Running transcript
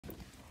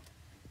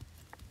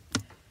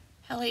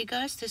Hello you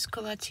guys, this is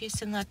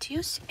Colatius and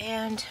Latius,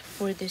 and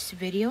for this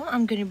video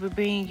I'm going to be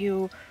bringing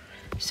you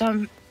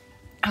some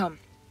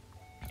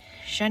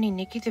Shiny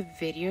Nikki. The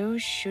video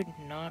should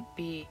not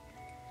be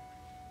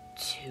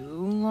too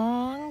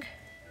long,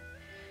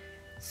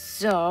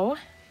 so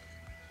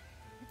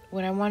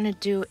what I want to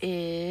do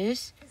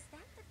is that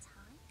the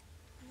time?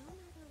 No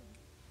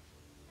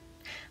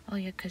matter. oh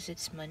yeah, because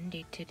it's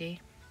Monday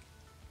today.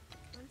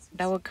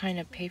 That would kind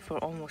of pay for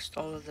almost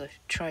all of the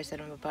tries that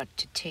I'm about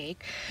to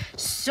take.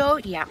 So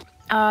yeah,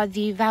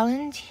 the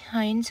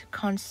Valentine's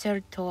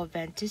Concerto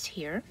event is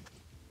here.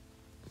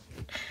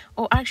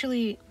 Oh,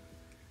 actually,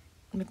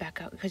 let me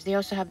back out because they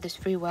also have this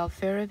free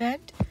welfare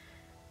event.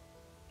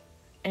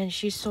 And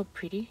she's so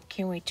pretty.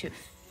 Can't wait to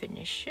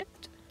finish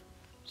it.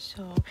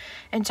 So,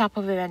 and top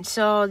of event.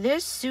 So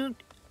this suit,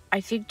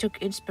 I think,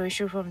 took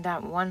inspiration from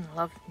that one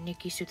Love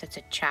Nikki suit that's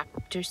a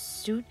chapter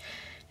suit.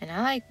 And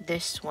I like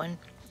this one.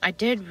 I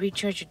did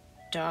recharge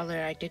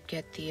 $1. I did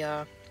get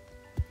the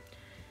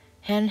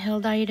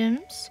handheld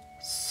items.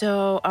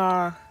 So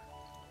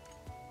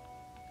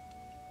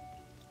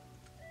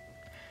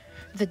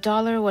the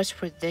 $1 was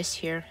for this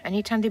here.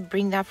 Anytime they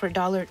bring that for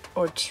 $1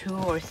 or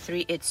 $2 or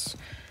 $3, it's,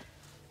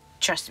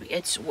 trust me,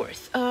 it's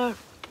worth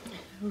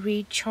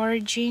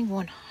recharging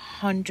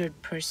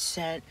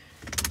 100%.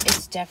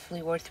 It's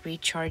definitely worth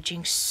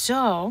recharging.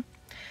 So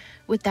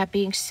with that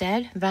being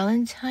said,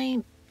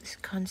 Valentine's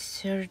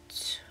Concerto.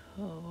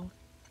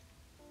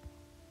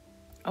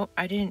 Oh,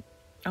 I didn't.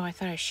 Oh, I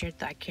thought I shared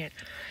that. I can't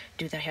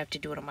do that. I have to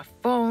do it on my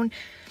phone.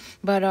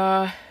 But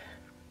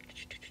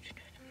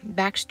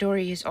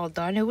backstory is all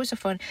done. It was a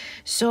fun.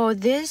 So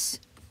this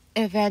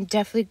event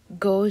definitely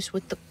goes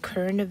with the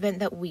current event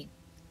that we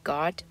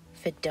got.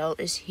 Fidel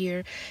is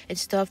here and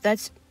stuff.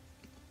 That's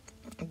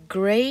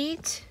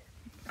great.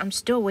 I'm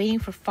still waiting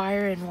for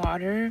Fire and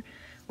Water,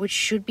 which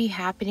should be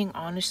happening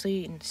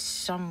honestly in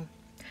some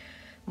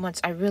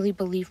months. I really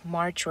believe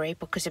March or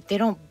April, because if they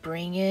don't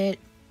bring it,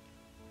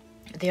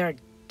 they are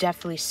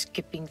definitely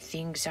skipping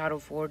things out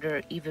of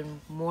order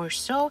even more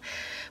so.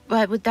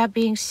 But with that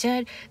being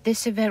said,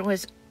 this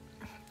event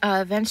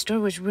store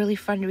was really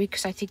fun to read,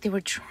 because I think they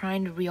were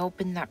trying to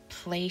reopen that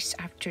place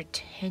after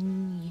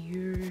 10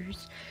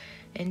 years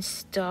and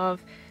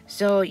stuff.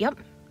 So yep.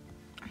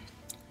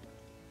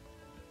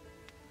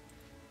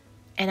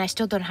 And I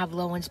still don't have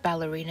Lowen's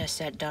ballerina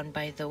set done,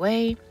 by the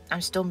way.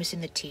 I'm still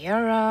missing the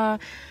tiara.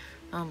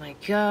 Oh my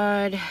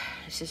god,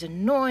 this is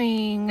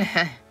annoying.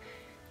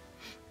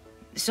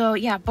 So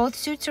yeah, both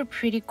suits are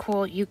pretty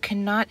cool. You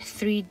cannot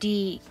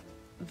 3D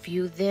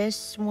view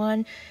this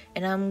one,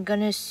 and I'm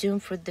gonna assume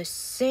for the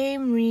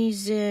same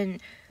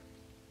reason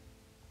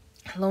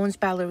Lowen's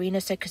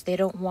ballerina set, because they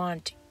don't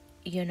want,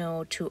 you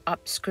know, to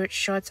upskirt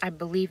shots. I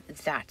believe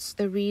that's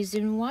the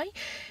reason why,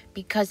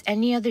 because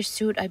any other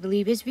suit I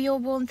believe is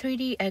viewable in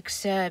 3D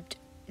except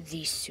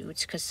these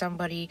suits, because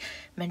somebody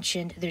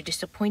mentioned they're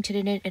disappointed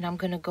in it, and I'm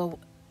gonna go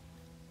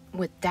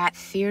with that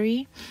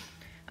theory.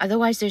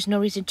 Otherwise, there's no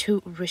reason to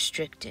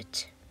restrict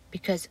it,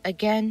 because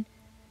again,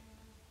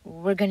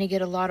 we're gonna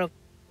get a lot of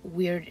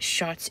weird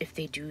shots if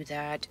they do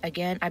that.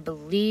 Again, I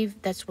believe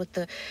that's what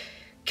the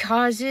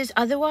cause is.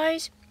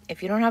 Otherwise,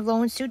 if you don't have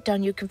Lowen's suit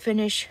done, you can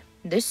finish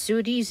this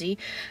suit easy.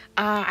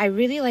 I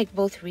really like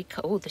both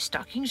Rika. Oh, the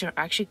stockings are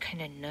actually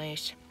kind of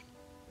nice.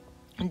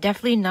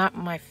 Definitely not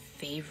my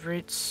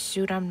favorite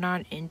suit. I'm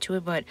not into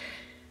it, but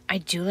I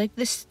do like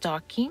the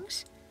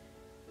stockings.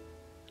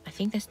 I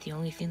think that's the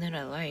only thing that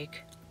I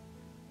like.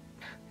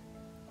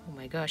 Oh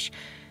my gosh.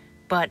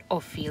 But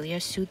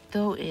Ophelia's suit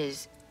though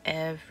is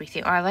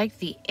everything. Oh, I like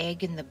the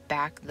egg in the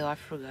back though. I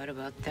forgot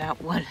about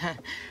that one.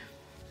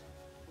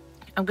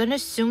 I'm gonna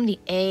assume the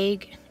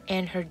egg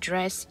and her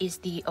dress is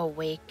the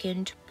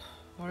awakened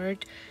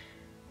part.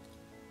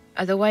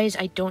 Otherwise,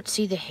 I don't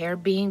see the hair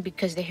being,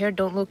 because the hair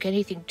don't look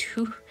anything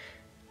too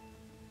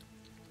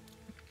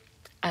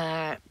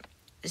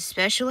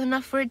special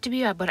enough for it to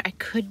be, but I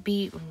could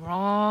be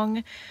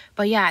wrong.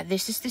 But yeah,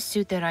 this is the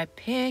suit that I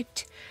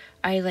picked.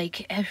 I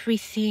like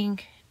everything.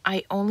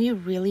 I only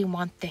really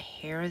want the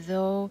hair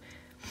though,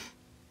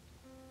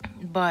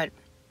 but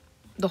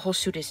the whole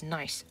suit is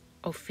nice.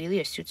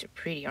 Ophelia's suits are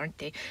pretty, aren't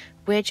they?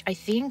 Which I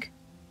think,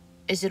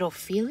 is it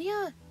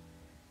Ophelia?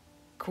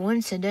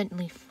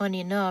 Coincidentally, funny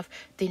enough,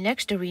 the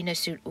next arena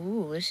suit,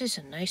 ooh, this is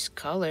a nice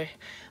color,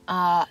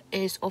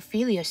 is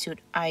Ophelia's suit,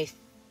 I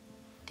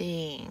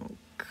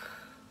think.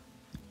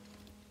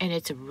 And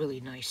it's a really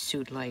nice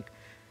suit, like,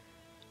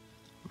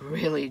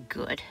 really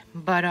good.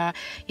 But,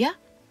 yeah.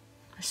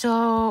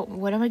 So,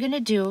 what am I gonna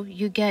do?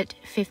 You get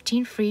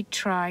 15 free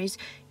tries.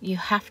 You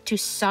have to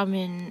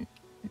summon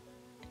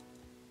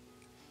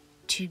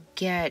to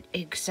get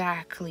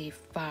exactly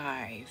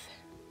 5.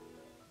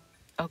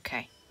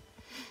 Okay.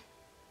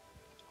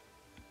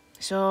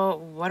 So,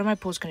 what are my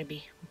pulls gonna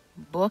be?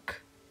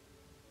 Book?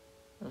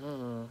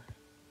 Ugh.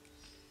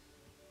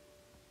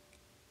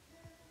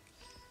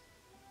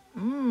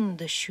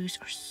 The shoes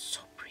are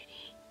so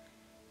pretty.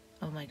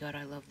 Oh my god,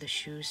 I love the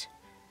shoes.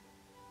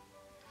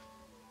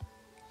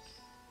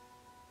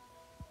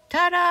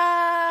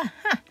 Ta-da!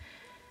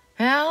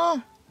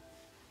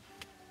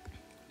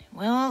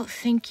 Well,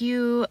 thank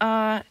you.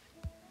 I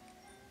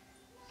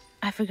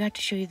forgot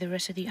to show you the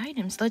rest of the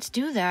items. Let's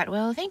do that.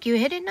 Well, thank you.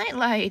 Hidden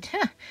nightlight.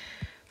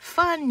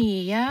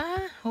 Funny,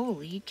 yeah?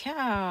 Holy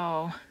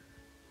cow.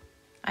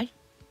 I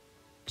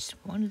just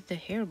wanted the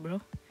hair,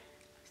 bro.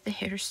 The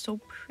hair is so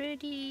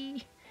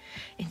pretty.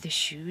 And the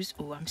shoes.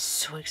 Oh, I'm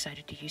so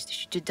excited to use the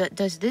shoes.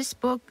 Does this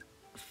book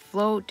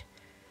float?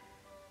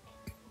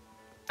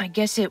 I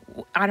guess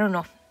I don't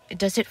know.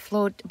 Does it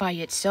float by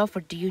itself,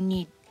 or do you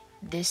need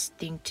this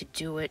thing to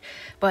do it?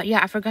 But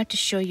yeah, I forgot to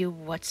show you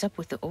what's up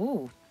with the...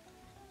 Oh,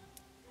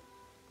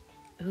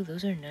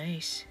 those are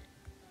nice.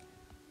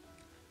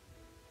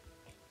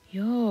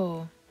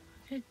 Yo,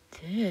 look at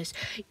this.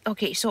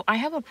 Okay, so I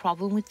have a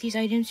problem with these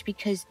items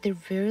because they're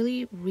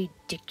very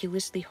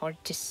ridiculously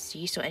hard to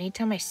see. So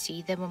anytime I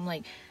see them, I'm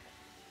like,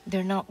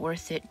 they're not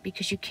worth it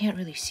because you can't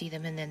really see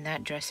them. And then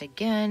that dress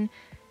again.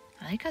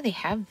 I like how they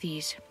have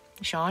these.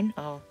 Sean?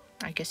 Oh,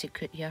 I guess it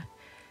could, yeah.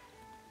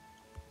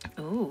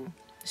 Oh,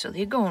 so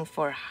they're going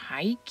for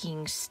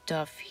hiking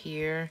stuff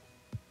here.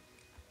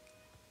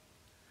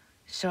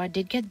 So I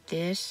did get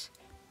this.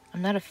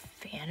 I'm not a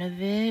fan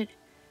of it.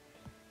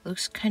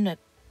 Looks kind of...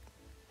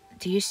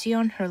 Do you see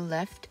on her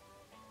left?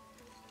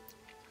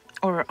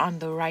 Or on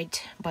the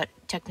right, but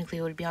technically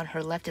it would be on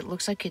her left. It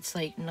looks like it's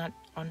like not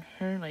on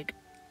her, like,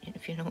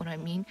 if you know what I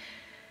mean.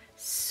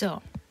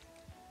 So,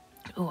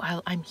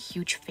 oh, I'm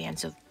huge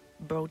fans of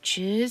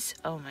brooches.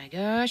 Oh my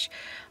gosh,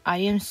 I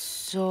am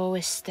so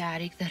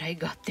ecstatic that I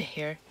got the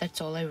hair.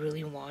 That's all I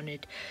really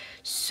wanted.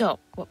 So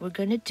what we're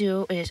gonna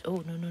do is...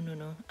 Oh,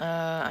 no.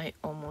 I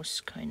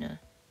almost kind of...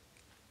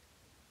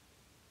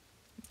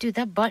 Dude,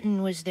 that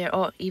button was there.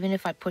 Oh, even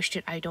if I pushed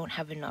it, I don't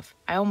have enough.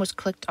 I almost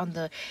clicked on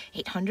the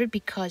 800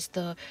 because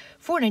the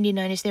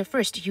 499 is there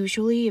first.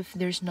 Usually, if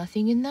there's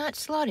nothing in that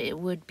slot, it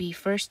would be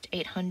first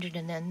 800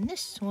 and then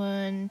this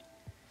one.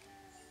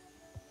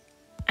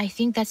 I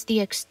think that's the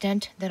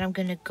extent that I'm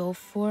gonna go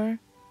for.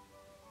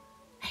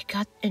 I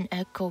got an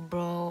echo,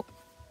 bro.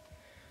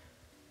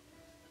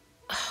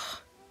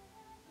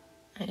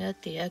 I got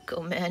the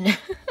echo, man.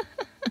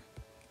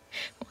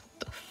 What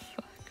the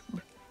fuck,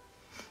 bro?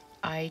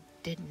 I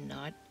did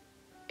not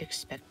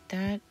expect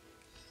that.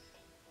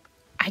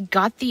 I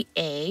got the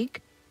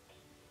egg.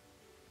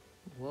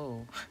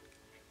 Whoa.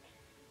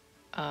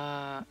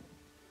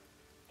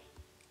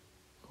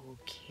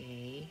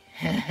 Okay.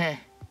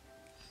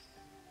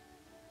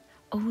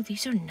 Oh,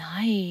 these are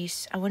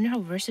nice. I wonder how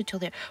versatile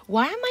they are.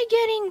 Why am I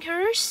getting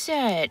her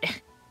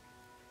set?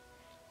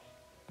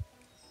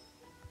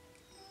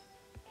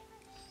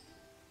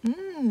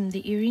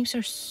 The earrings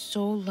are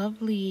so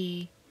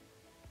lovely.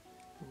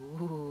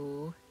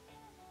 Ooh.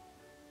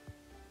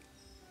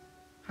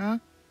 Huh?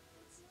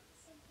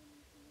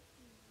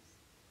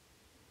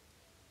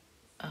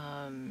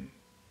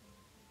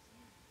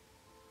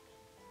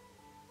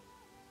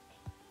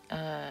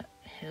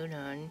 Hold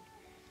on.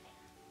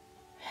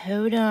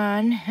 Hold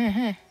on.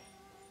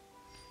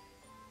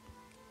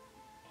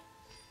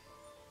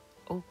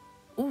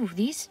 Oh,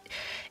 these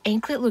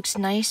anklet looks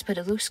nice, but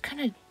it looks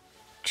kind of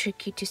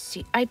tricky to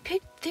see. I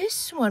picked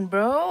this one,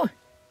 bro.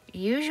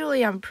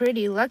 Usually I'm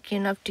pretty lucky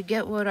enough to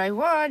get what I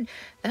want.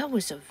 That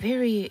was a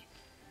very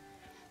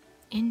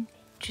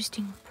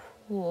interesting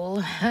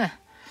pull.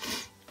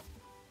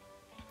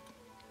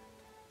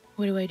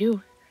 What do I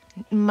do?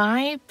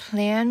 My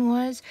plan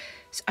was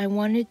I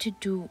wanted to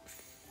do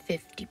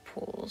 50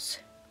 pulls.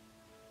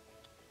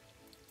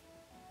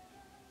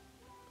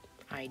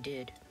 I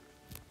did.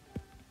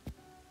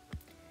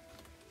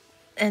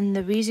 And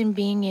the reason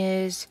being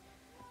is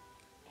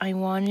I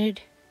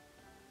wanted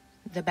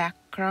the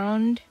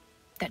background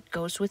that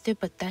goes with it,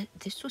 but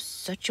this was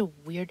such a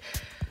weird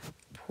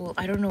pull.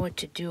 I don't know what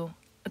to do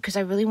because I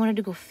really wanted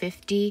to go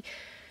 50.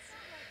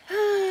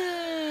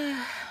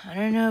 I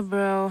don't know,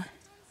 bro.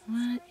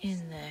 What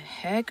in the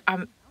heck?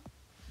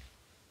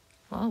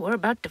 Well, we're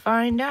about to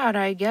find out,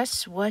 I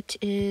guess. What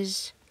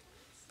is...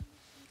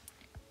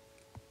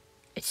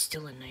 It's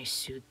still a nice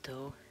suit,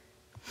 though.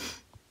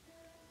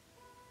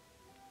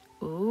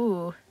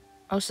 Ooh.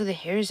 Also, the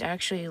hair is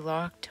actually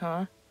locked,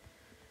 huh?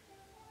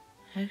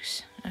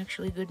 That's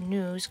actually good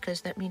news,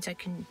 because that means I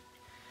can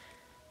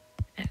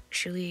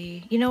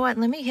actually... You know what?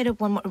 Let me hit up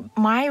one more.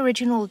 My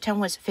original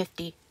attempt was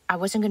 50. I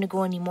wasn't going to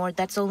go anymore.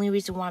 That's the only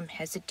reason why I'm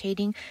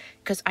hesitating,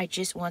 because I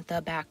just want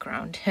the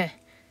background.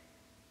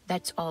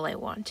 That's all I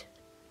want.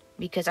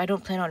 Because I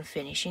don't plan on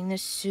finishing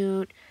this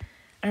suit.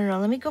 I don't know.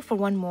 Let me go for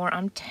one more.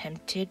 I'm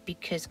tempted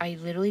because I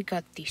literally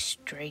got the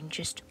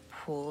strangest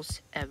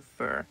pulls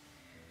ever.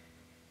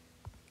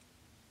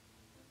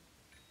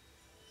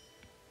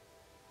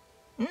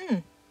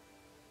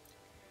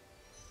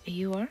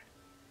 You are?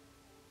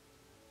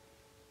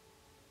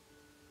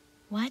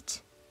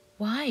 What?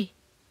 Why?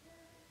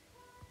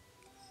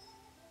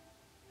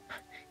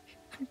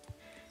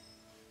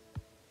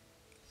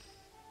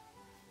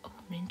 Oh,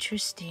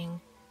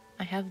 interesting.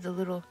 I have the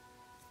little...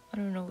 I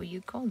don't know what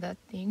you call that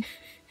thing.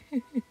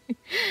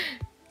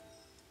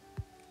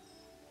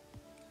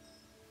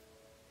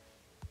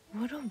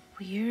 What a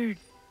weird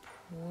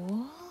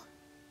cool.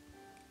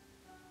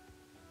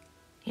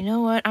 You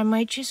know what? I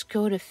might just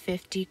go to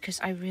 50 because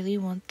I really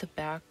want the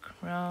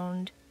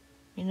background.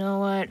 You know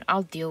what?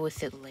 I'll deal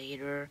with it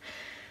later.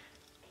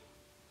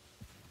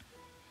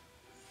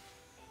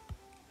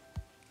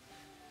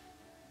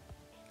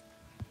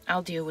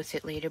 I'll deal with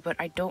it later, but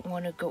I don't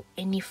want to go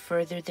any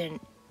further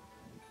than...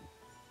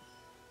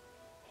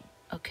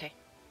 Okay.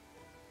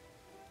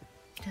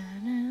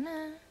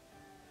 Da-na-na.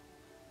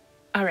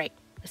 All right,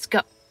 let's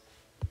go.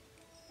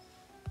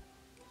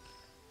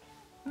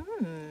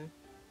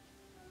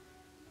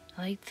 I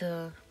like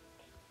the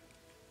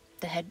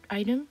head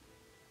item.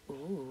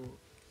 Ooh.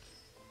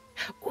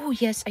 Oh,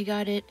 yes, I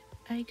got it.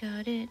 I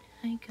got it.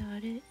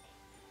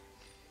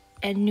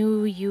 And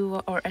new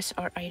U or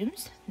SR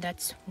items.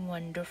 That's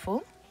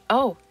wonderful.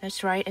 Oh,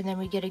 that's right. And then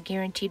we get a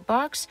guaranteed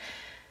box.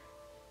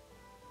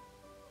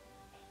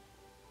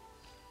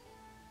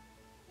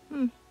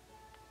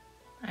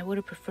 I would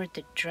have preferred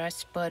the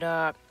dress, but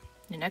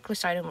the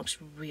necklace item looks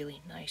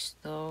really nice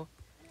though.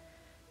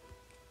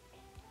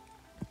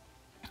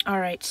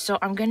 Alright, so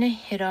I'm gonna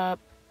hit up...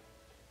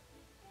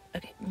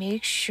 Okay,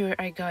 make sure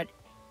I got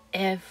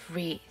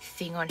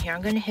everything on here.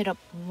 I'm gonna hit up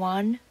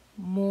one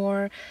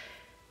more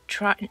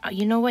try.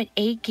 You know what?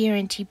 8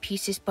 guaranteed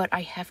pieces, but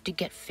I have to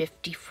get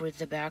 50 for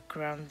the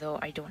background though.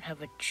 I don't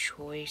have a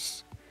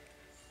choice.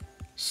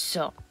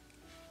 So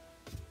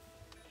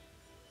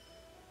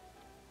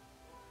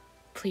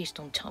please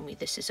don't tell me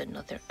this is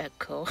another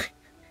echo.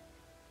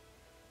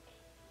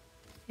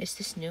 Is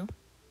this new?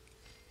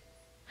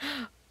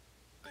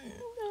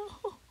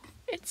 No,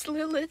 it's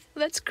Lilith.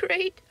 That's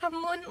great.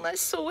 I'm one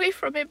less away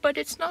from it, but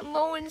it's not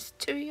Lowen's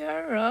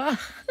tiara.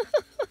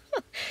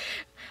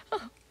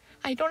 Oh,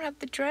 I don't have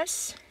the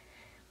dress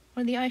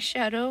or the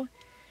eyeshadow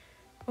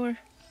or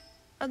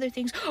other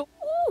things.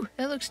 Ooh,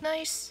 that looks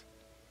nice.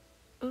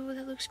 Ooh,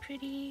 that looks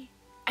pretty.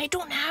 I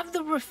don't have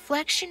the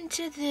reflection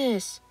to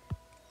this.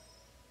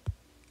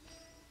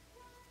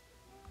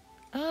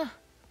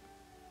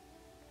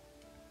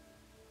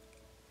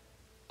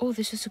 Oh,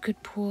 this is a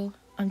good pull.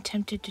 I'm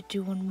tempted to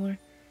do one more.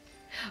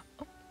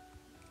 Oh.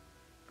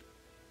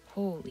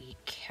 Holy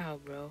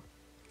cow, bro.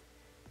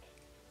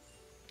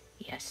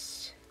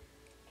 Yes.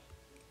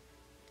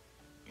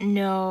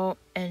 No,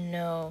 and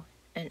no,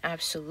 and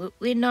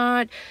absolutely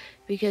not.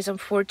 Because I'm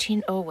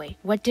 14. Oh, wait.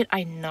 What did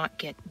I not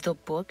get? The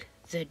book,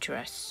 the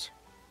dress.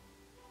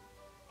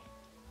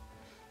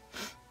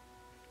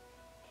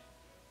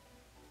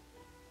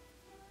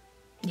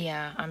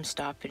 Yeah, I'm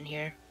stopping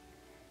here.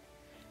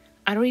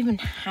 I don't even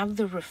have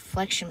the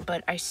reflection,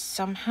 but I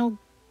somehow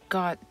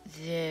got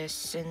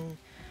this, and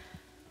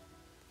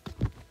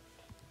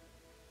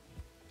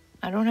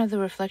I don't have the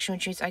reflection,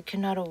 which means I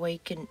cannot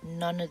awaken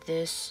none of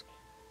this.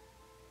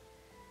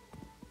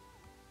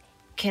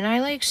 Can I,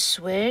 like,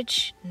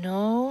 switch?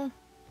 No?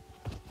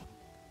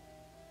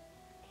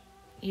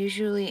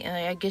 Usually,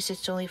 I guess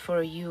it's only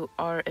for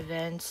UR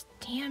events.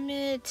 Damn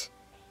it.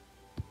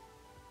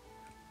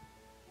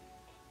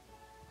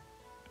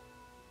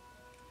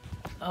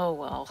 Oh,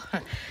 well.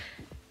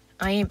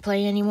 I ain't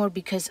playing anymore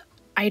because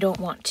I don't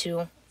want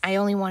to. I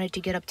only wanted to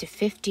get up to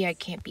 50. I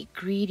can't be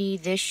greedy.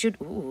 This should...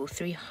 Ooh,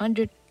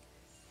 300.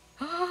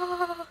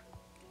 Ah.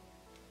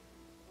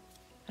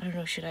 I don't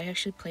know. Should I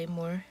actually play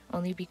more?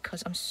 Only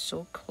because I'm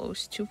so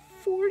close to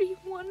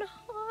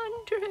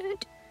 4,100. You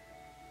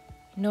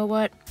know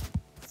what?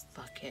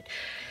 Fuck it.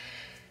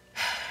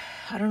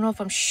 I don't know if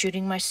I'm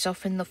shooting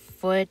myself in the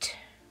foot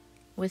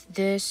with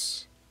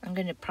this. I'm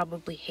gonna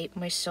probably hate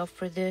myself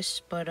for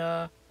this,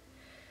 but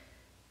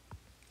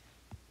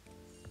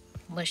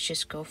let's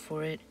just go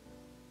for it.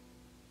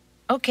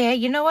 Okay,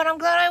 you know what? I'm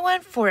glad I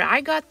went for it.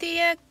 I got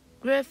the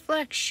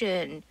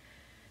reflection.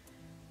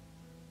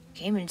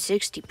 Came in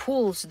 60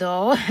 pulls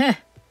though.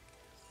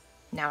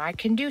 Now I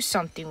can do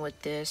something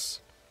with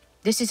this.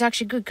 This is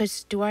actually good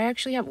because do I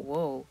actually have...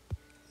 Whoa.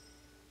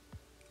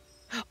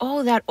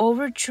 Oh, that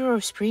Overture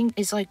of Spring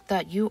is like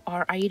that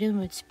UR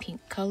item. It's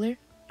pink color.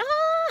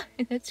 Ah,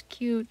 that's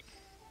cute.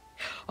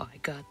 I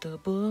got the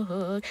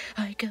book.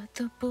 I got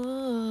the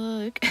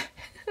book.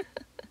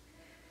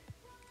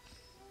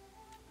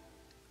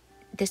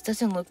 This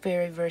doesn't look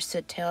very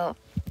versatile,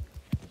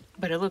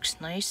 but it looks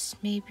nice,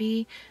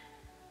 maybe.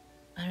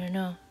 I don't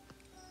know.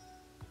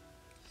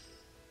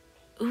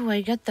 Ooh,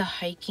 I got the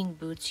hiking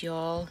boots,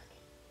 y'all.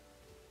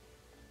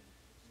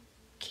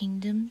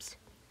 Kingdoms.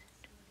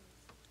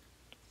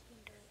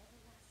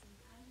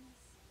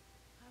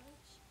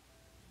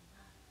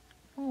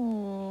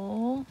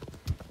 Oh,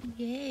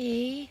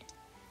 yay.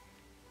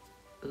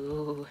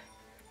 Ooh,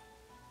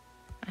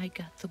 I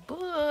got the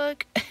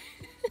book.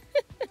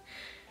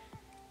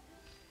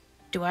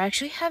 Do I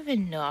actually have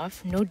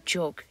enough? No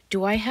joke.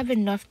 Do I have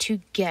enough to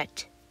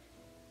get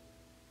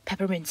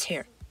Peppermints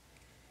hair?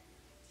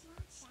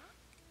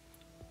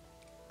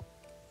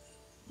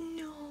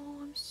 No,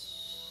 I'm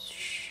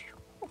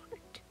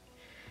short.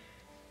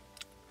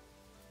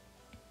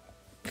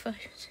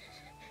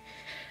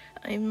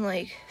 I'm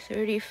like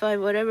 35,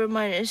 whatever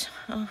minus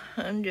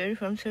 100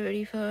 from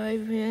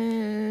 35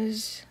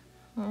 is...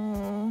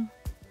 Oh.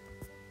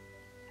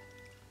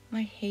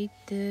 I hate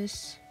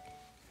this.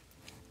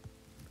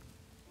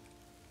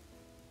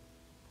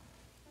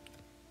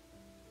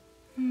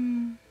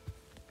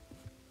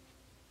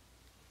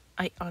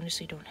 I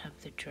honestly don't have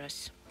the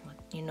dress.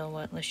 You know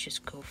what? Let's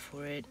just go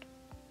for it.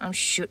 I'm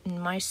shooting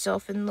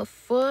myself in the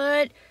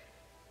foot.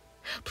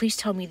 Please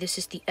tell me this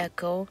is the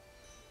echo.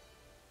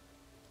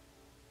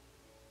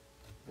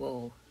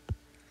 Whoa.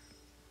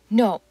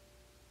 No.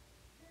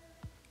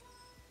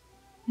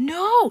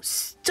 No,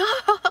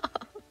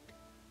 stop.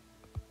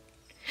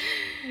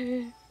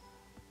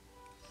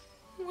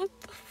 What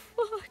the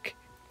fuck?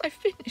 I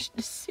finished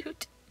the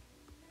suit.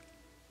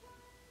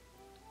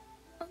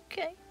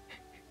 Okay.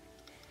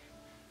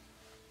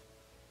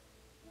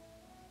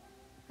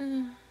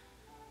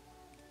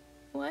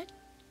 What?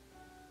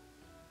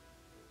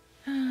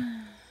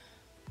 I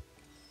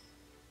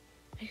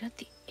got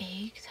the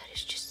egg. That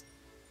is just...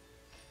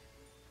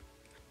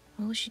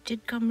 Well, she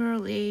did come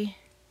early.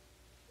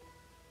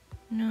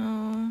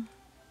 No.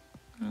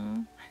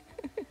 No.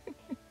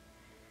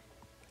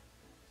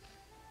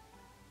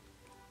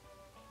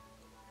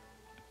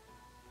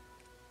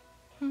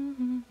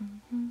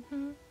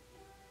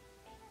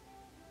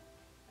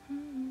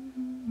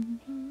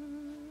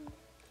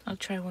 I'll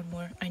try one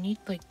more. I need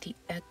like the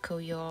echo,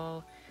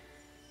 y'all.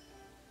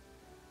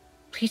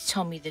 Please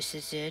tell me this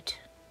is it.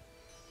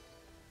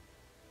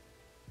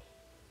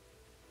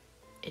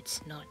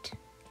 It's not.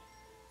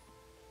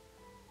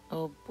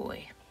 Oh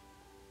boy.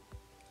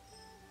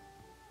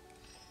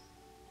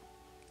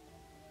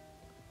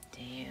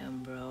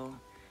 Damn, bro.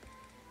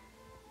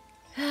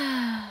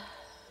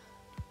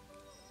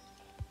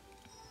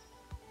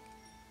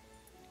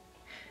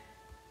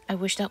 I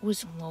wish that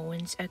was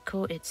Lowen's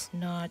echo. It's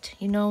not.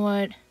 You know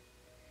what?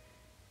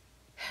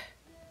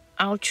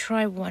 I'll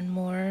try one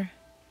more.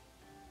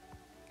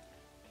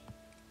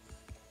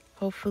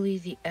 Hopefully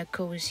the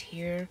echo is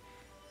here.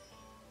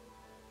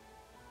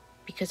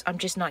 Because I'm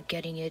just not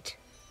getting it.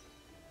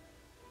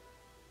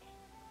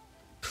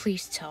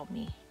 Please tell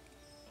me.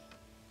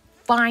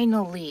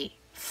 Finally.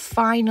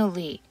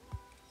 Finally.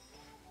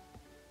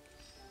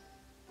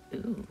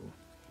 Ooh.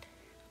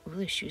 Ooh,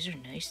 the shoes are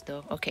nice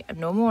though. Okay,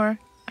 no more.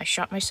 I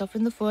shot myself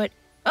in the foot.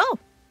 Oh!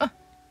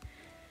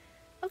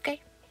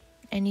 Okay.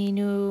 Any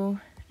new...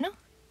 No?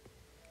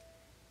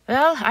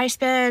 Well, I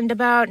spent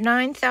about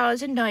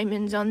 9,000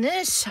 diamonds on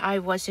this. I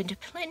wasn't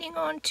planning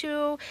on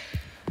to.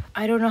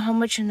 I don't know how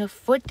much in the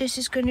foot this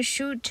is gonna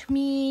shoot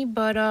me,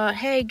 but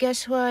hey,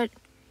 guess what?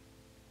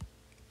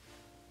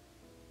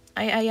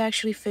 I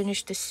actually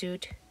finished the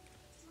suit.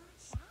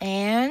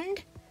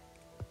 And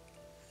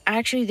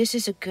actually this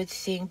is a good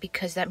thing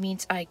because that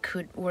means I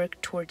could work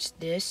towards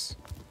this.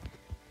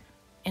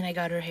 And I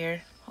got her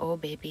hair. Oh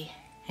baby.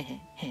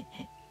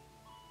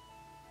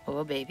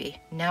 Oh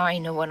baby. Now I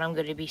know what I'm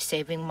gonna be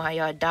saving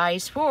my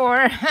dyes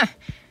for.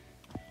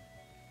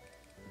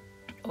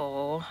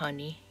 Oh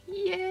honey.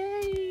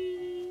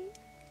 Yay.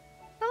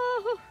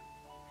 Oh.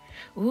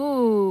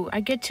 Ooh,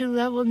 I get to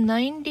level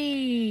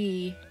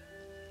 90.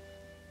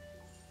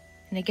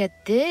 And I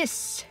get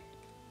this.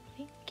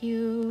 Thank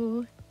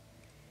you.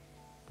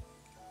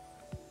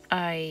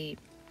 I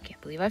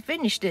can't believe I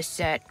finished this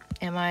set.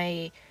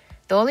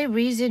 The only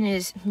reason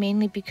is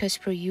mainly because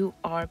for you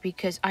are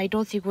because I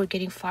don't think we're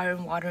getting Fire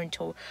and Water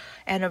until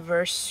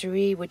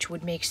anniversary, which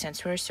would make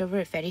sense for our server.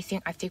 If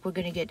anything, I think we're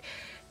gonna get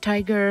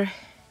Tiger,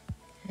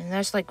 and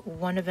that's like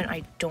one event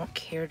I don't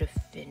care to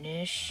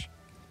finish.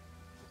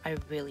 I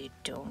really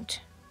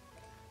don't.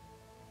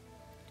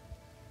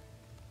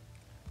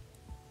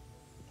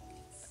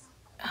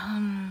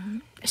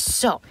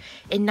 So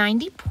in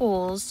 90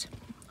 pulls,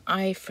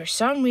 I for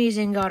some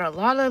reason got a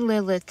lot of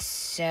Lilith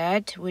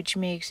set, which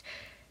makes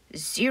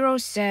 0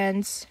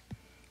 sense.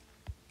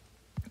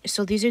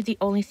 So these are the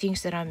only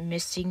things that I'm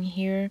missing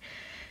here.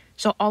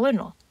 So all in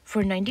all,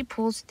 for 90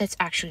 pulls, that's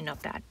actually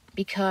not bad.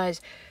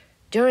 Because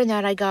during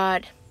that I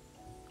got,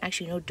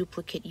 actually no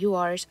duplicate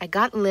URs. I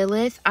got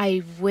Lilith.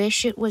 I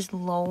wish it was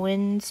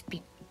Lowen's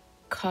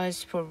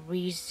because for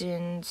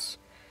reasons,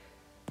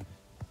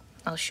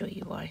 I'll show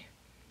you why.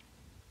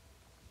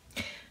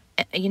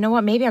 You know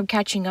what? Maybe I'm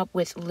catching up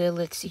with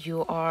Lilith's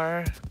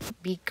UR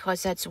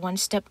because that's one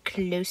step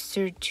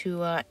closer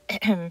to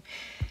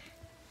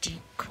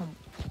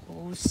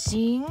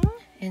decomposing,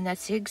 and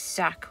that's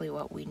exactly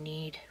what we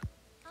need.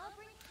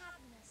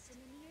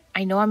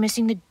 I know I'm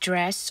missing the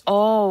dress.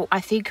 Oh, I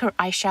think her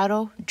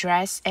eyeshadow,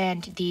 dress,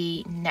 and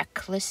the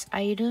necklace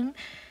item.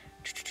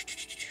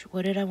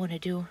 What did I want to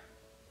do?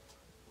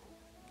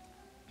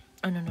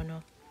 Oh,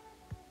 no.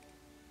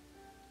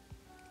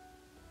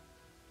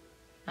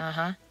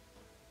 Uh-huh.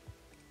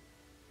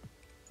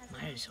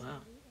 Might as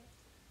well.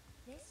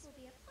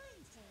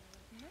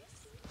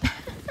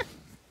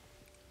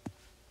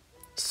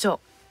 So,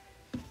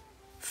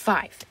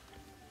 5.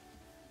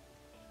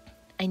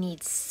 I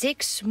need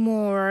 6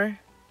 more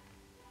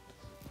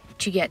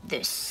to get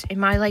this.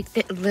 Am I like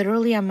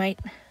literally? I might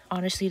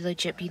honestly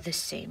legit be the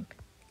same.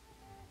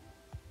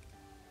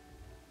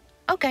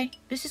 Okay,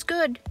 this is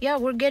good. Yeah,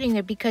 we're getting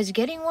there because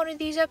getting one of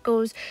these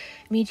echoes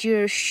means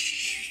you're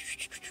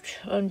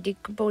on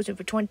decomposing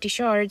for 20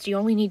 shards. You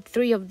only need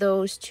 3 of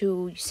those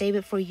to save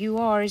it for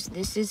URs.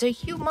 This is a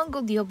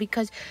humongous deal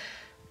because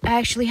I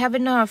actually have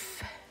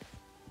enough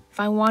if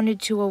I wanted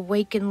to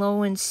awaken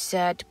Lowen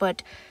set,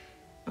 but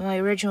my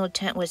original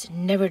intent was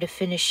never to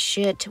finish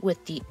shit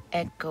with the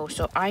Echo.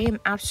 So I am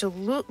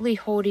absolutely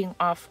holding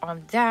off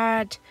on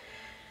that.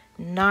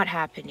 Not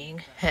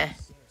happening.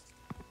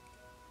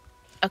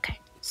 Okay,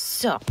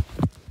 so.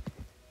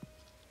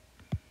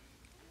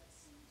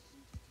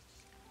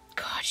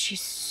 God,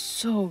 she's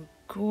so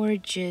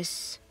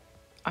gorgeous.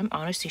 I'm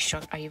honestly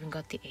shocked I even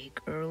got the egg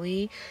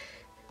early.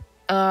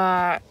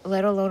 Let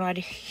alone what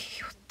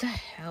the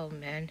hell,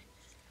 man.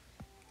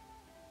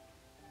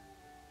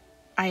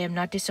 I am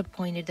not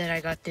disappointed that I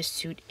got this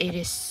suit. It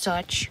is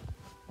such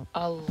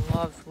a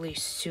lovely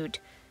suit.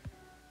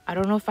 I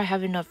don't know if I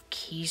have enough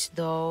keys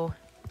though.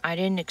 I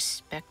didn't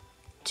expect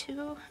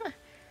to.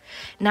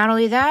 Not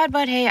only that,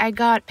 but hey, I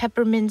got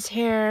Peppermint's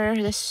hair.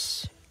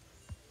 This,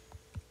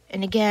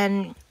 and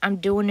again, I'm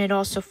doing it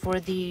also for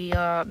the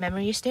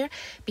memory stair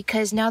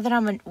because now that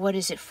I'm in, what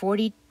is it,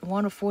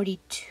 41 or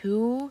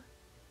 42?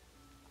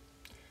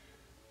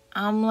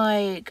 I'm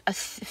like,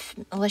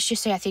 let's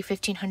just say I think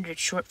 1,500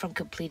 short from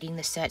completing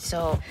the set.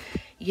 So,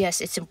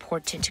 yes, it's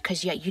important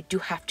because, yeah, you do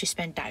have to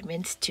spend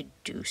diamonds to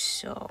do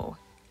so.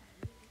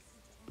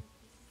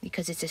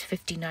 Because it says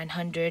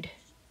 5,900.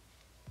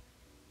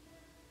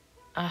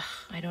 Ugh,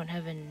 I don't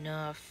have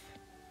enough.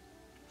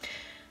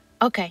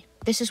 Okay,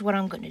 this is what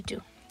I'm going to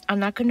do. I'm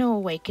not going to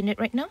awaken it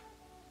right now.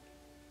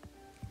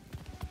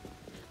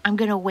 I'm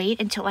going to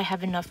wait until I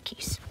have enough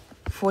keys.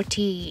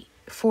 40.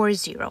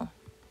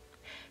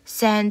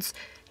 Since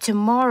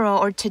tomorrow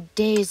or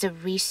today is a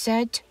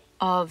reset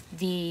of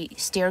the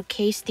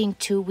staircase thing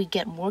too, we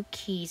get more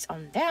keys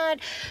on that.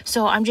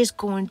 So I'm just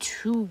going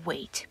to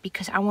wait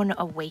because I want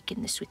to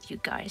awaken this with you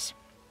guys.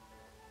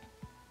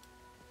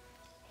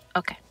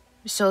 Okay,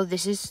 so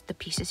this is the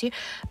pieces here.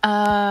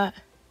 I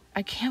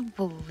can't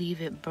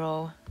believe it,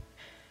 bro.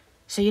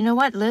 So you know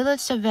what?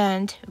 Lilith's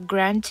event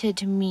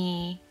granted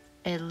me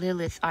a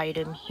Lilith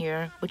item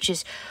here, which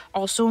is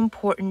also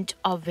important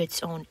of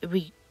its own.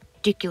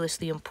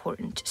 Ridiculously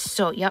important.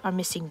 So, yep, I'm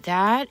missing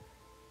that.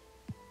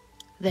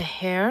 The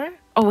hair.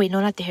 Oh, wait,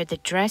 no, not the hair. The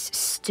dress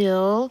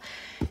still.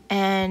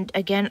 And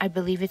again, I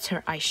believe it's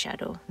her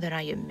eyeshadow that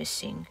I am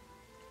missing.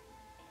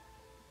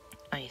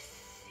 I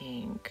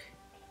think.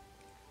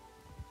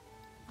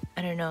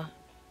 I don't know.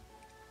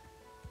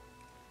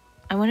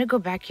 I want to go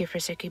back here for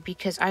a second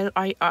because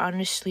I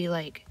honestly,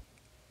 like...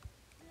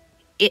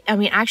 it. I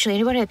mean, actually,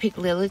 anybody that picked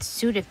Lilith's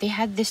suit, if they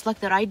had this luck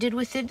that I did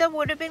with it, that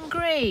would have been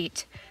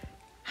great.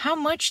 How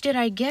much did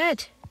I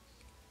get?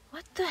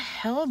 What the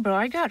hell, bro?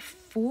 I got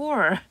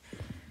 4.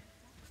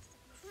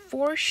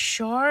 4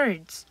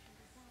 shards.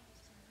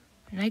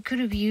 And I could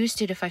have used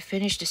it if I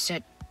finished the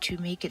set to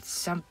make it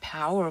some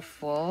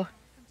powerful.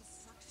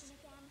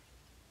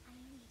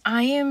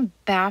 I am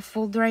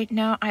baffled right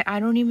now. I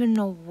don't even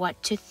know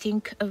what to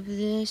think of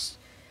this.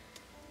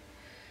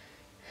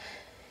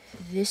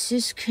 This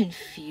is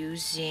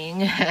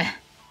confusing.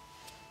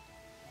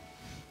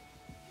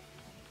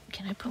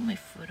 Can I put my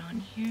foot on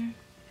here?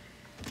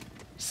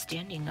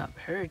 Standing up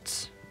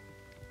hurts.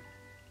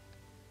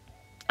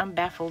 I'm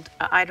baffled.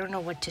 I don't know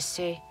what to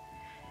say.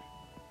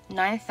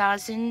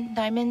 9,000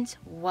 diamonds,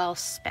 well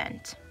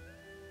spent.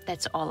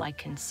 That's all I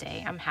can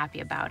say. I'm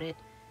happy about it.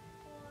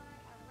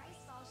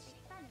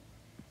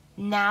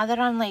 Now that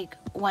I'm like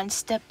one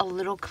step a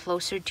little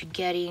closer to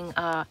getting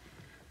a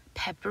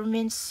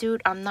Peppermint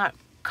suit, I'm not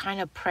kind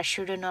of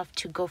pressured enough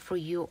to go for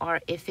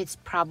UR if it's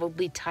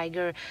probably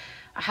Tiger.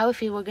 How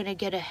if we were gonna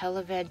get a hell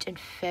event in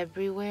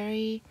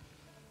February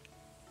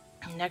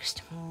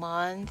next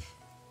month,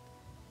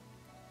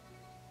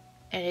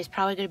 and it's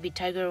probably gonna be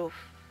Tiger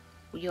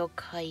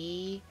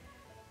Yokai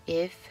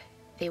if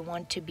they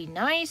want to be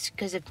nice,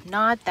 because if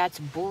not, that's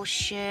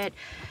bullshit.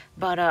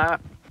 But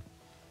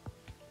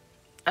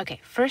okay,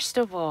 first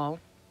of all,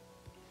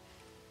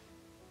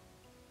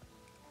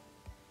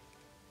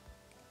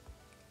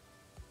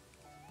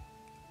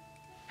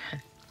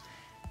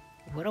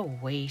 what a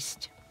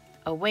waste.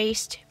 A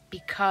waste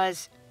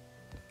because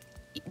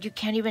you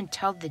can't even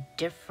tell the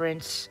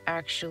difference,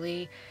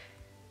 actually.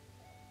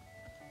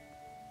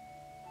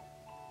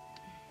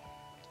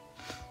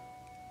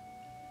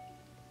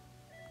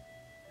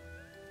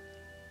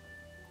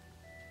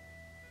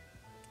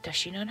 Does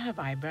she not have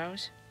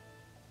eyebrows?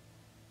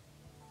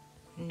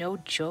 No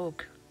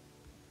joke.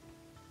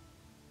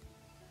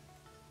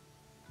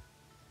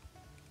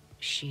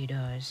 She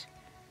does.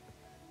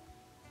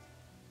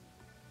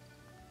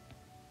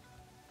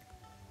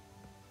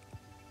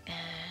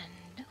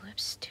 And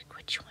lipstick,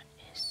 which one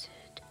is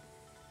it?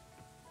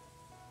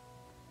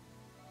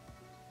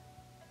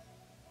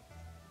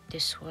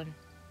 This one,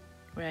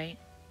 right?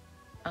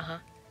 Uh-huh.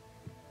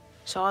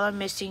 So all I'm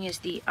missing is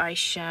the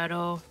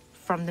eyeshadow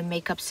from the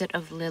makeup set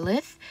of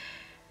Lilith.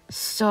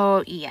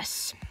 So,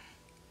 yes.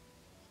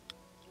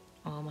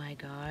 Oh my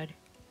god.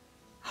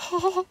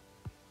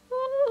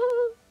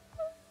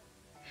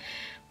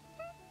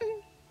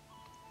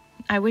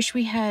 I wish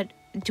we had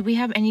do we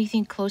have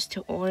anything close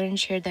to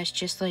orange here that's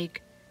just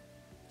like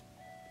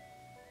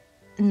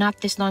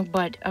not this long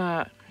but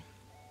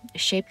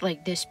shaped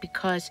like this?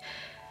 Because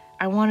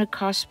I want to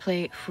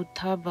cosplay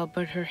Futaba,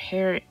 but her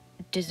hair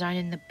design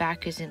in the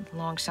back isn't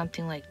long.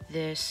 Something like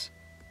this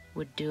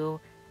would do.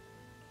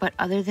 But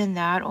other than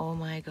that, oh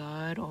my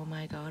god, oh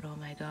my god, oh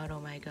my god, oh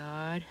my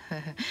god.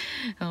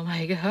 Oh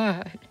my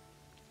god.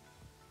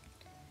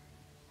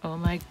 Oh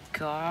my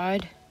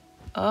god.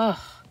 Ugh.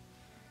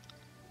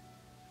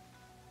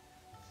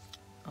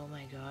 Oh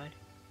my god.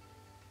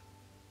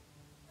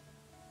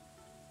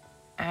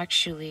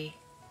 Actually,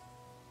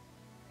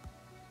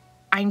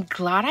 I'm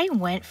glad I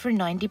went for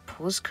 90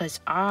 pulls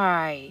because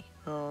I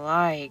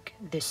like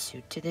this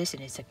suit to this,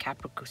 and it's a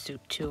Caprico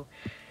suit too.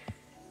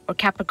 Or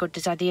Caprico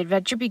design. The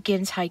adventure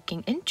begins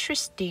hiking.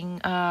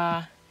 Interesting.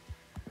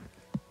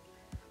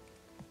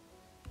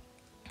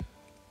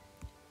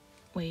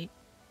 Wait.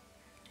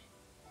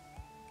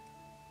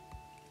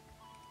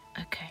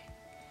 Okay.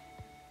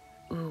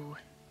 Ooh.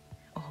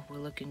 Oh, we're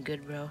looking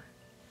good, bro.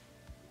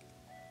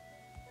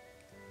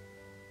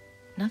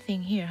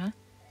 Nothing here, huh?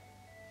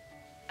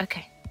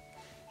 Okay.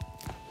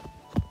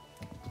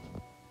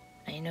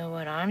 I know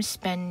what I'm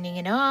spending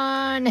it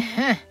on.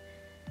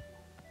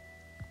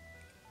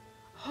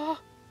 Oh.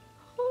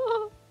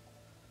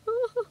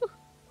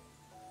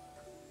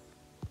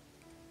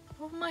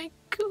 Oh my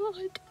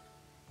god.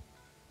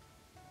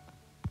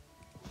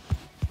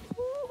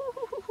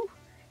 Ooh,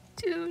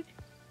 dude.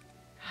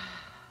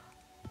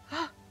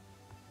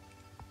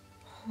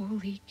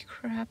 Holy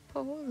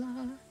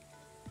crapola.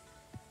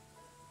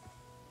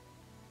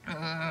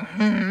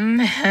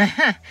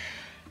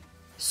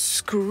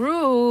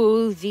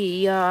 Screw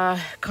the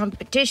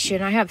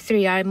competition. I have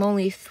 3. I'm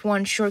only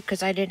 1 short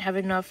because I didn't have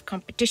enough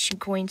competition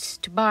coins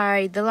to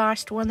buy the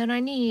last one that I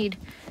need.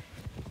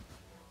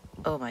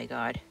 Oh my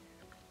god.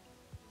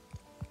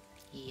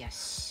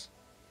 Yes.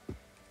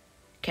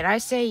 Can I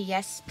say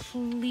yes,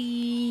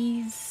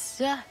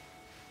 please?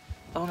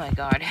 Oh my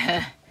god.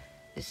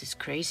 This is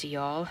crazy,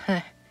 y'all.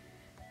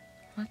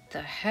 What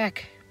the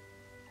heck?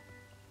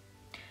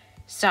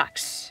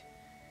 Socks.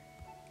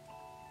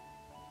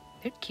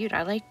 They're cute.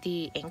 I like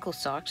the ankle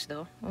socks,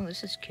 though. Oh,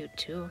 this is cute,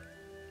 too.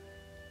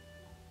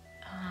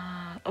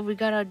 Oh, we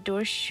got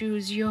outdoor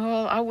shoes,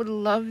 y'all. I would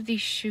love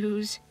these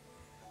shoes.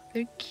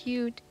 They're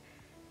cute.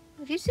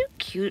 These are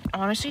cute.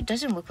 Honestly, it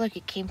doesn't look like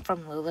it came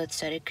from Lilith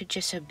said. It could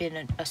just have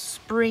been a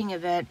spring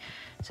event.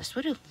 So that's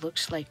what it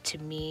looks like to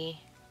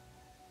me.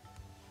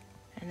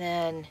 And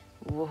then,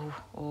 whoa,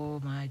 oh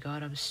my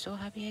god, I'm so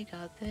happy I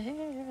got the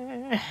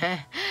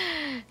hair.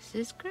 This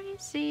is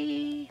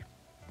crazy.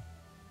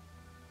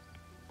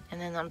 And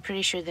then I'm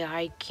pretty sure the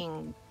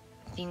hiking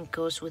thing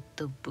goes with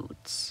the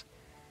boots.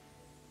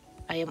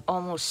 I am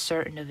almost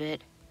certain of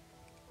it.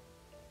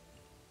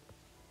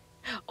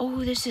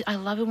 Oh, this is, I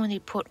love it when they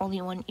put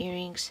only 1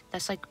 earrings.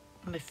 That's like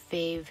my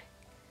fave.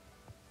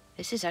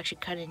 This is actually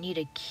kind of neat,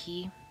 a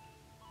key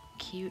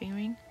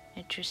earring.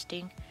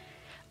 Interesting.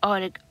 Oh,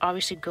 and it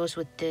obviously goes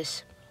with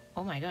this.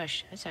 Oh my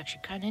gosh, that's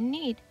actually kind of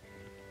neat.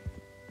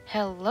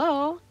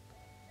 Hello?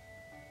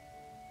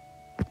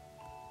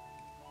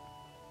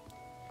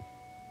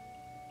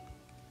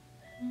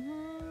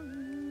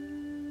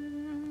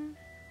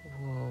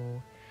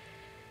 Whoa.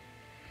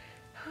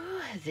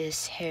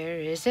 This hair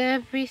is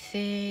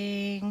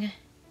everything.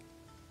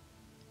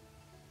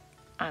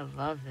 I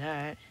love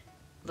that.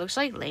 Looks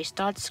like lace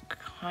dots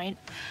kind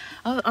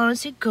of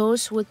honestly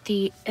goes with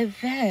the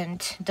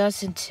event,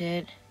 doesn't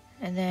it?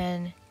 And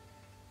then,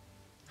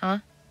 huh?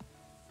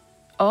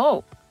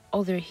 Oh,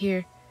 they're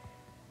here.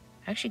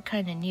 Actually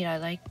kind of neat. I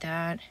like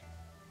that.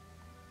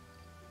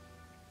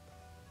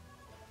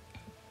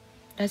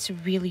 That's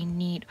really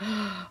neat.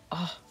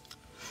 Oh,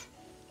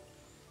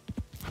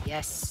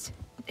 yes.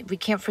 We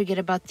can't forget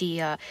about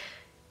the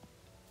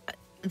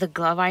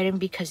glove item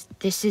because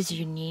this is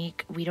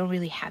unique. We don't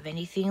really have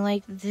anything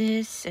like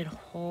this, and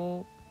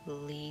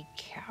holy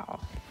cow,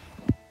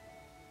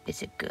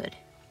 is it good?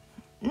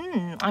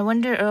 I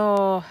wonder.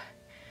 Oh,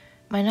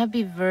 might not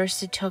be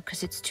versatile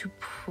because it's too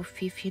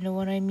poofy, if you know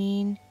what I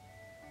mean.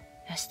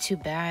 That's too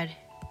bad.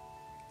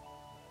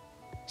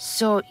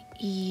 So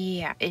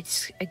yeah,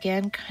 it's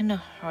again kind of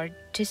hard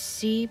to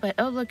see, but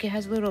oh look, it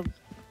has little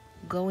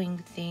glowing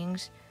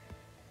things.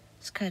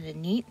 It's kind of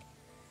neat.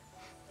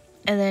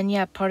 And then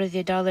yeah, part of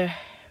the $1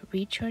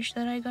 recharge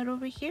that I got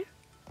over here.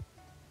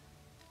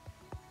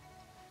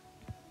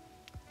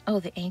 Oh,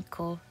 the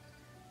ankle.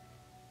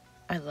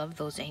 I love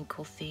those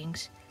ankle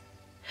things.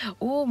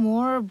 Oh,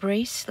 more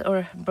bracelet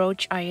or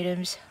brooch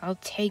items. I'll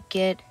take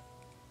it.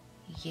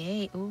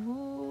 Yay.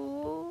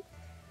 Ooh.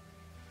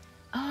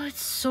 Oh,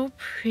 it's so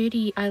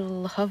pretty. I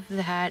love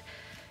that.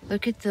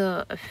 Look at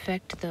the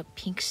effect, the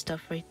pink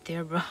stuff right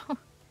there, bro.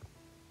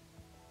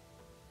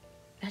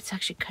 That's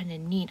actually kind of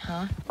neat,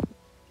 huh?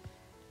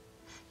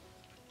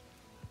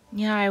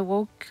 Yeah, I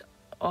woke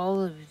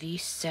all of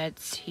these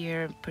sets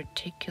here in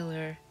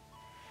particular.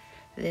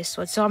 This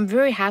one. So I'm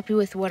very happy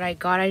with what I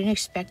got. I didn't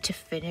expect to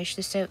finish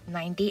this at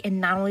 90. And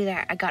not only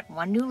that, I got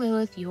 1 new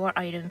Lilith UR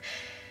item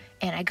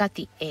And I got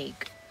the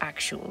egg,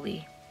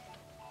 actually,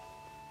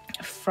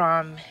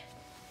 from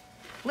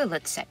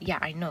Lilith's set. Yeah,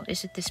 I know.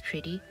 Isn't this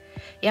pretty?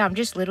 Yeah, I'm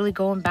just literally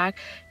going back,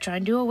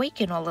 trying to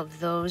awaken all of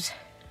those.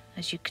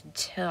 As you can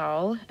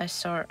tell,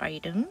 SR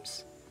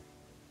items.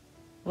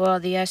 Well,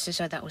 the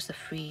SSR, that was the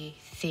free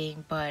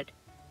thing, but...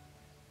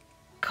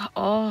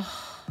 Oh,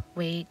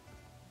 wait.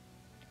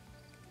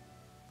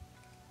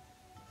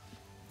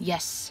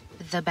 Yes,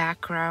 the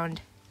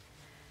background.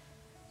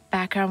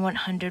 Background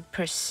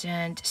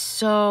 100%.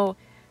 So,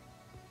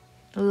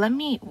 let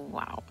me...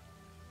 Wow.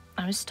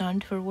 I'm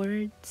stunned for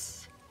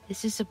words.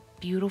 This is a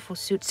beautiful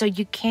suit. So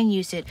you can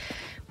use it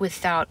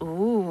without...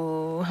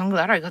 Ooh, I'm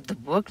glad I got the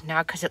book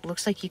now because it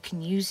looks like you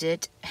can use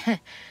it.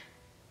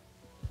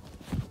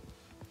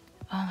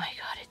 Oh my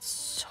god, it's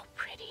so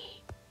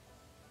pretty.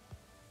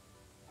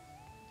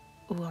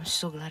 Ooh, I'm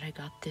so glad I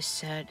got this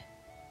set.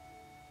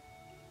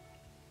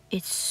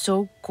 It's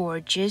so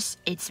gorgeous.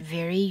 It's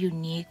very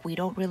unique. We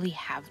don't really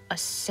have a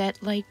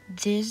set like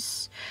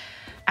this.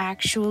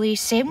 Actually,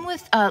 same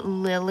with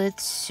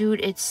Lilith's suit.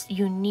 It's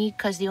unique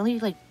because the only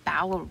like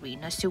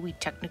ballerina suit we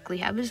technically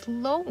have is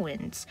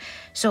Lowen's,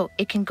 so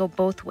it can go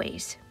both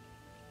ways.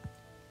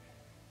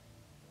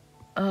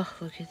 Oh,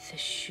 look at the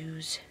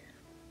shoes.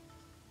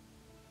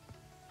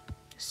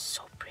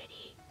 So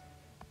pretty.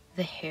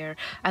 The hair.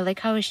 I like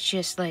how it's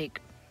just like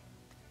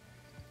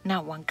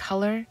not one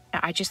color.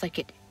 I just like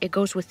it. It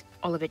goes with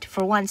all of it.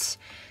 For once,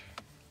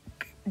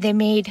 they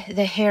made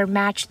the hair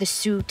match the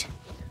suit.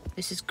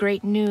 This is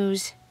great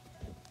news.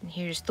 And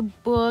here's the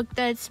book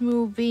that's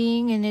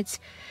moving, and it's,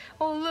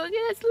 oh look,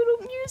 it has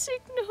little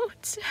music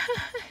notes.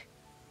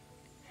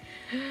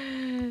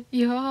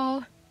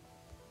 Y'all,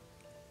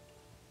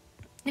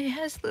 it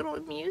has little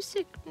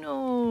music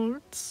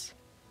notes.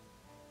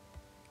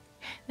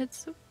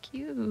 That's so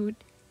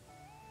cute.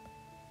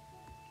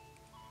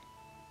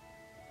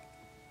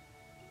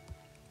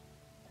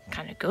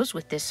 Kind of goes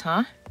with this,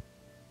 huh?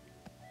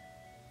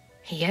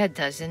 Yeah,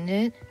 doesn't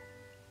it?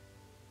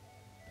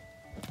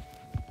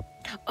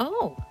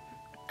 Oh,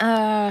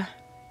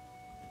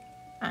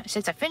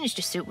 since I finished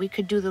the suit, we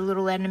could do the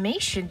little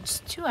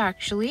animations too,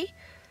 actually.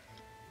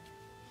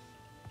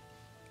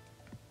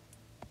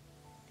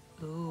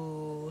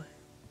 Ooh.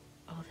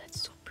 Oh,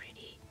 that's so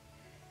pretty.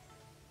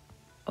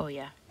 Oh,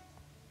 yeah.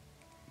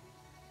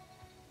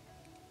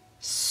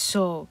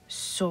 So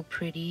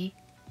pretty.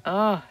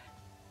 Oh.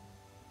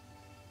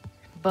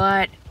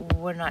 But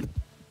we're not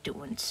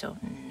doing so,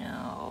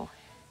 no.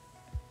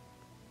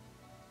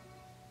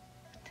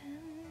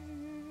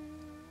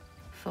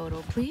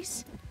 Photo,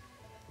 please.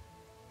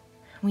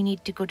 We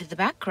need to go to the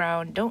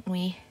background, don't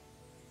we?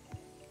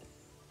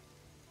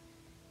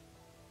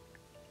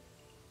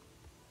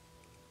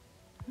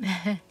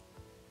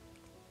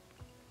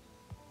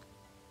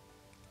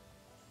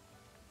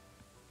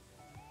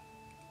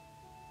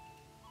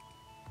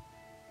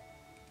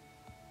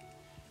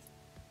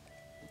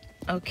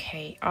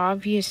 Okay,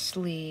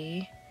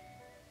 obviously...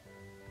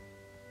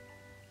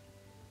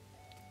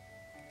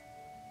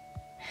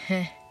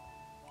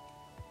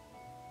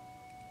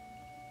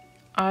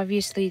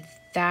 obviously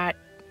that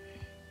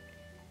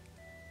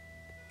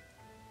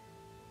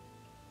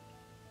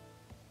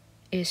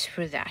is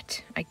for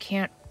that. I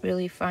can't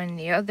really find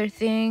the other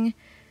thing.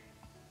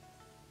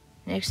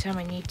 Next time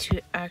I need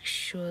to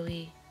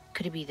actually...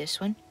 Could it be this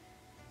one?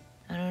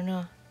 I don't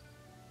know.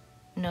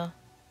 No.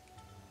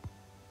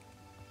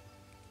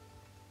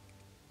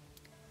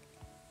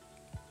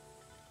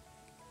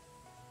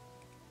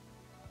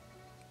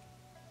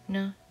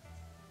 No.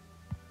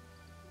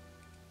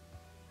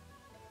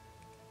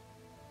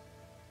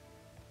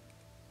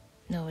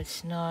 No,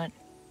 it's not.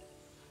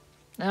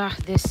 Ah,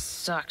 this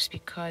sucks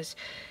because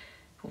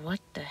what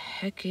the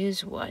heck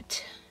is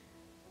what?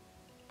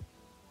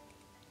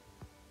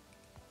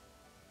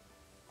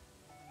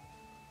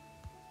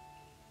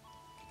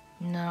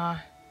 Nah,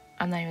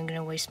 I'm not even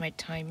gonna waste my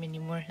time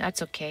anymore.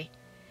 That's okay.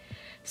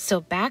 So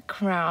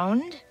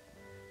background,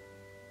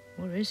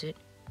 where is it?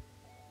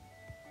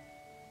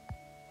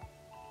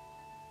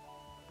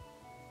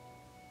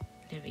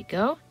 There we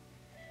go.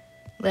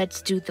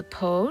 Let's do the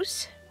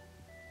pose.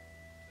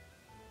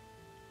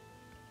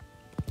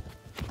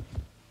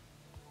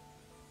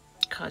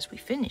 Because we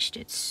finished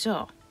it,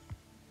 so.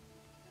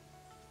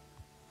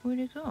 Where'd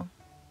it go?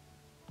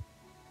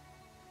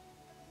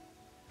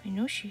 I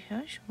know she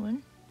has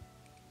one.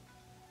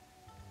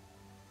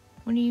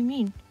 What do you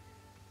mean?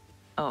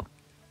 Oh.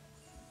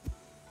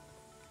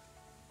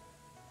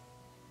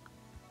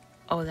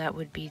 Oh, that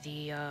would be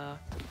the,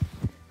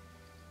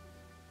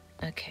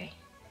 okay.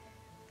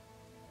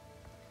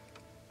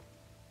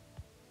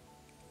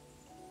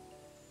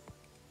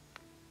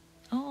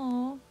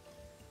 Oh.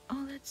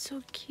 Oh, that's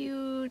so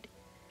cute.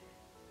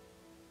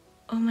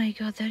 Oh my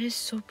god, that is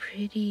so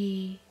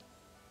pretty.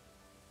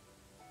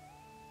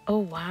 Oh,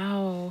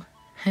 wow.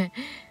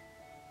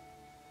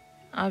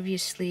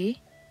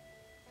 Obviously.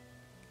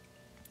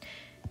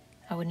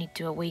 I would need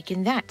to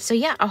awaken that. So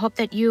yeah, I hope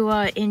that you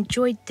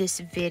enjoyed this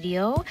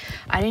video.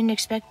 I didn't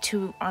expect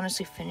to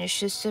honestly finish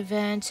this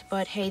event,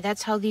 but hey,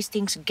 that's how these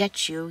things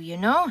get you, you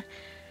know?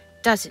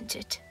 Doesn't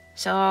it?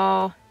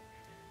 So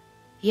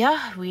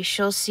yeah, we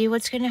shall see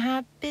what's gonna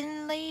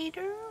happen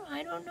later.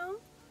 I don't know.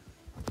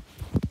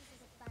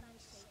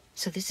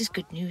 So this is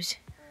good news.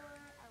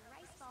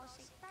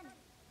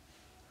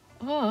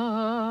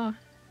 Oh,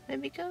 there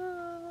we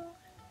go.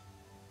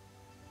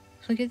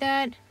 Look at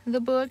that, the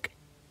book.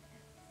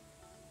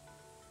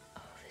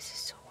 Oh, this is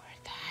so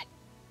worth that.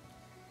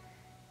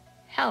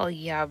 Hell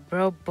yeah,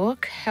 bro,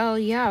 book. Hell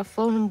yeah, a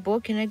floating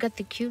book, and I got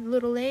the cute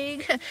little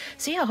egg.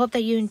 So yeah, I hope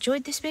that you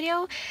enjoyed this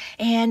video,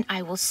 and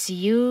I will see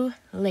you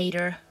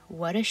later.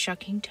 What a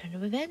shocking turn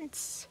of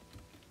events.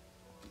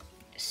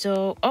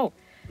 So, oh,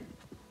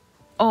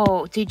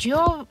 did you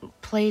all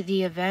play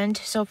the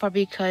event so far?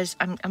 Because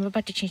I'm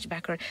about to change the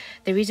background.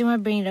 The reason why I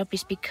bring it up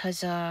is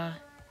because the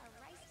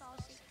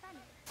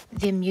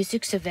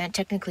music's event,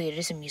 technically it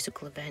is a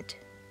musical event.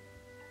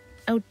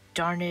 Oh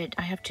darn it,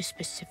 I have to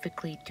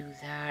specifically do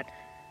that.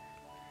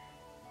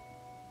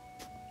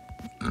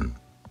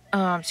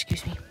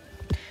 Excuse me.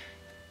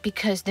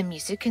 Because the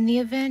music in the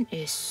event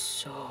is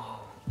so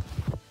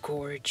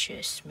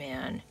gorgeous,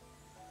 man.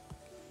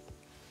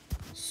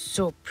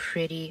 So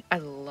pretty. I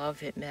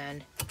love it,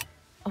 man.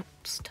 Oh,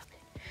 stop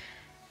it.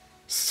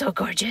 So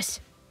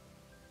gorgeous.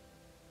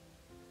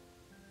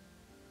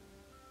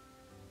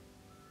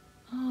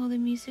 Oh, the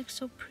music's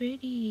so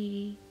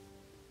pretty.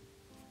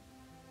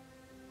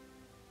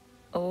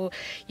 Oh,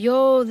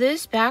 yo,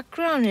 this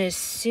background is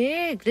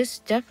sick. This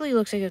definitely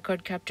looks like a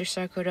Cardcaptor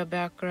Sakura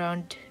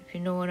background, if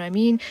you know what I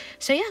mean.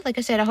 So yeah, like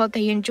I said, I hope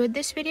that you enjoyed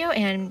this video,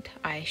 and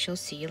I shall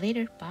see you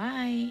later.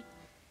 Bye.